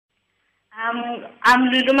I'm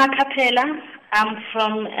Luluma Kapela. I'm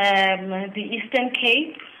from the Eastern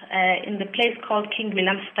Cape, in the place called King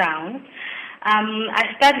Williamstown. I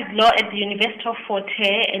studied law at the University of Fort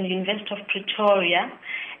Hare and University of Pretoria,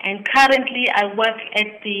 and currently I work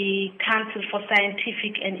at the Council for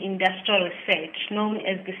Scientific and Industrial Research, known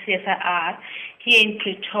as the CSIR, here in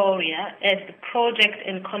Pretoria as the Project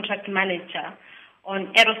and Contract Manager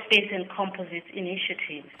on Aerospace and Composites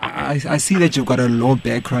Initiatives. I see that you've got a law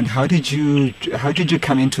background. How did you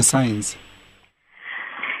come into science?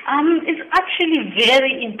 It's actually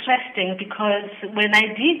very interesting because when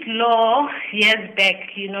I did law years back,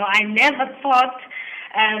 I never thought,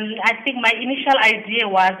 I think my initial idea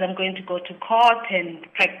was I'm going to go to court and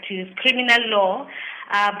practice criminal law,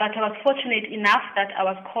 but I was fortunate enough that I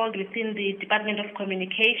was called within the Department of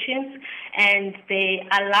Communications and they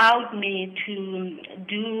allowed me to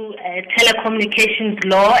do telecommunications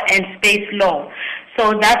law and space law.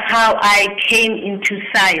 So that's how I came into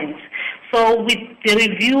science. So with the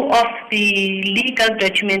review of the legal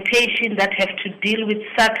documentation that have to deal with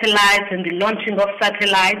satellites and the launching of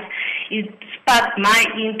satellites, it sparked my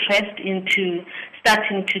interest into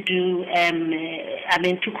starting to do,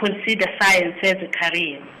 to consider science as a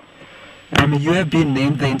career. You have been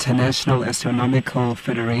named the International Astronomical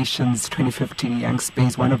Federation's 2015 Young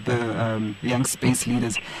Space, one of the young space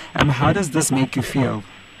leaders. How does this make you feel?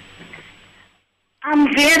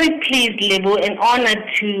 I'm very pleased, Lebo, and honored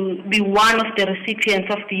to be one of the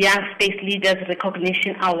recipients of the Young Space Leaders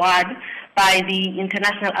Recognition Award by the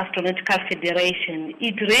International Astronautical Federation.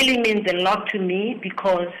 It really means a lot to me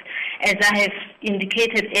because, as I have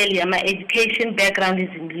indicated earlier, my education background is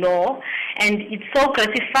in law, and it's so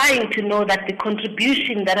gratifying to know that the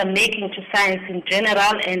contribution that I'm making to science in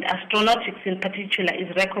general and astronautics in particular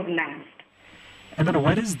is recognized. And then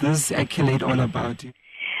what is this accolade all about?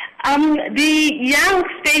 The Young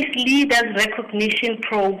Space Leaders Recognition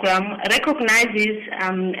Program recognizes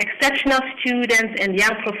exceptional students and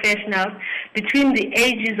young professionals between the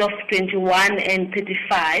ages of 21 and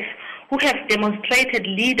 35 who have demonstrated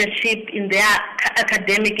leadership in their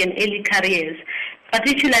academic and early careers,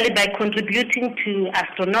 particularly by contributing to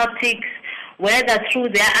astronautics, whether through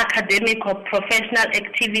their academic or professional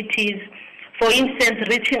activities. For instance,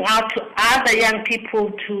 reaching out to other young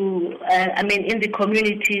people in the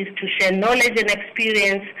communities to share knowledge and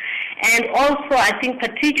experience, and also I think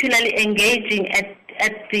particularly engaging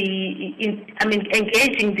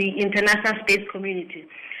engaging the international space community.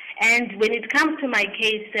 And when it comes to my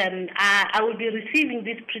case, I will be receiving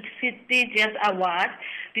this prestigious award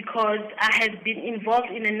because I have been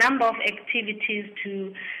involved in a number of activities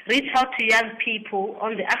to reach out to young people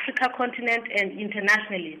on the Africa continent and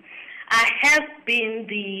internationally. I have been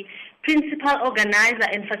the principal organizer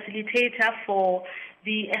and facilitator for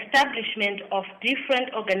the establishment of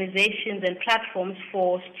different organizations and platforms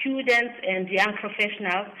for students and young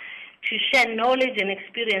professionals to share knowledge and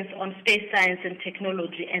experience on space science and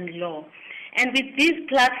technology and law. And with these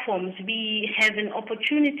platforms, we have an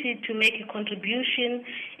opportunity to make a contribution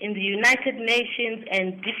in the United Nations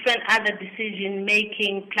and different other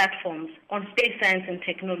decision-making platforms on space science and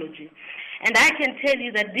technology. And I can tell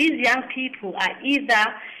you that these young people are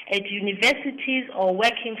either at universities or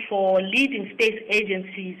working for leading space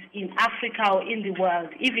agencies in Africa or in the world,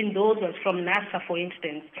 even those from NASA, for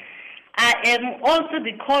instance. I am also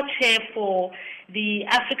the co-chair for the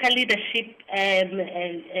Africa Leadership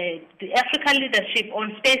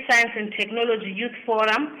on Space Science and Technology Youth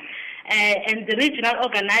Forum, and the regional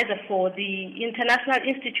organizer for the International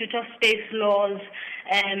Institute of Space Laws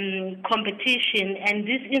competition. And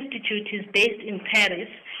this institute is based in Paris,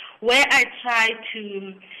 where I try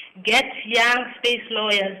to get young space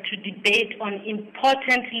lawyers to debate on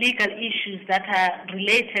important legal issues that are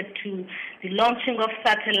related to the launching of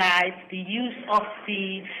satellites, the use of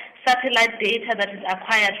the satellite data that is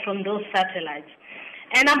acquired from those satellites.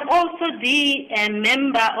 And I'm also the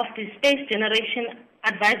member of the Space Generation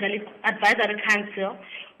Advisory Council,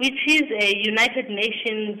 which is a United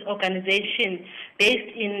Nations organization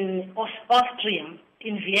based in Austria,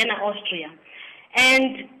 in Vienna, Austria.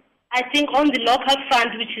 And I think on the local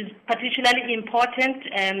front, which is particularly important,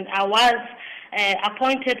 I was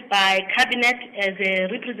appointed by Cabinet as a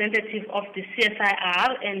representative of the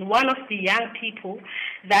CSIR and one of the young people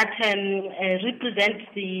that represent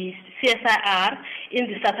the CSIR in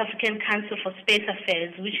the South African Council for Space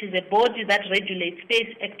Affairs, which is a body that regulates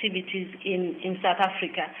space activities in South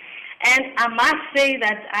Africa. And I must say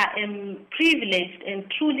that I am privileged and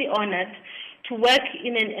truly honored to work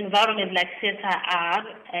in an environment like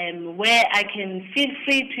CSIR, where I can feel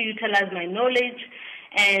free to utilize my knowledge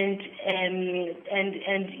and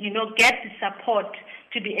get the support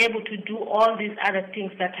to be able to do all these other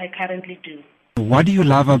things that I currently do. What do you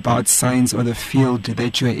love about science or the field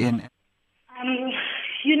that you're in?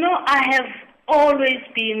 I have always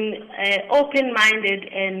been open-minded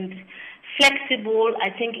and flexible, I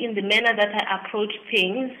think, in the manner that I approach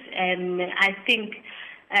things. And I think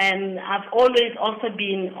I've always also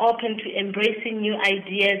been open to embracing new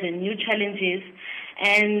ideas and new challenges.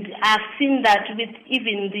 And I've seen that with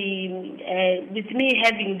even with me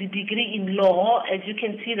having the degree in law, as you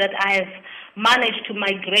can see that I have managed to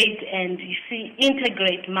migrate and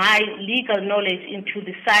integrate my legal knowledge into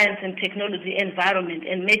the science and technology environment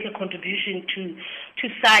and make a contribution to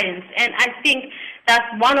science. And I think that's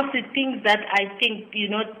one of the things that I think,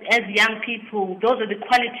 as young people, those are the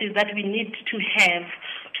qualities that we need to have,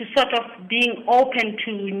 to sort of being open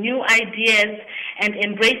to new ideas and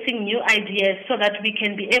embracing new ideas so that we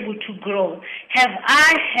can be able to grow. Have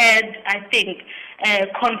I think,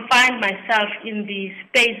 confined myself in the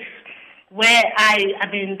space where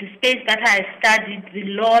the space that I studied, the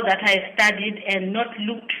law that I studied, and not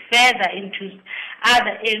looked further into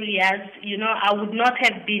other areas, I would not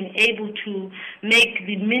have been able to make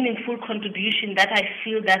the meaningful contribution that I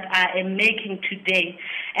feel that I am making today.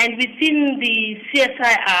 And within the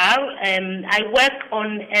CSIR, I work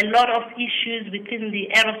on a lot of issues within the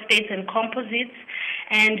aerospace and composites,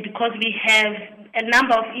 and because we have a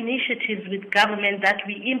number of initiatives with government that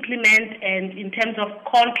we implement, and in terms of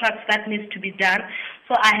contracts that needs to be done,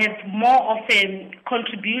 so I have more of a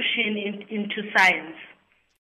contribution into science.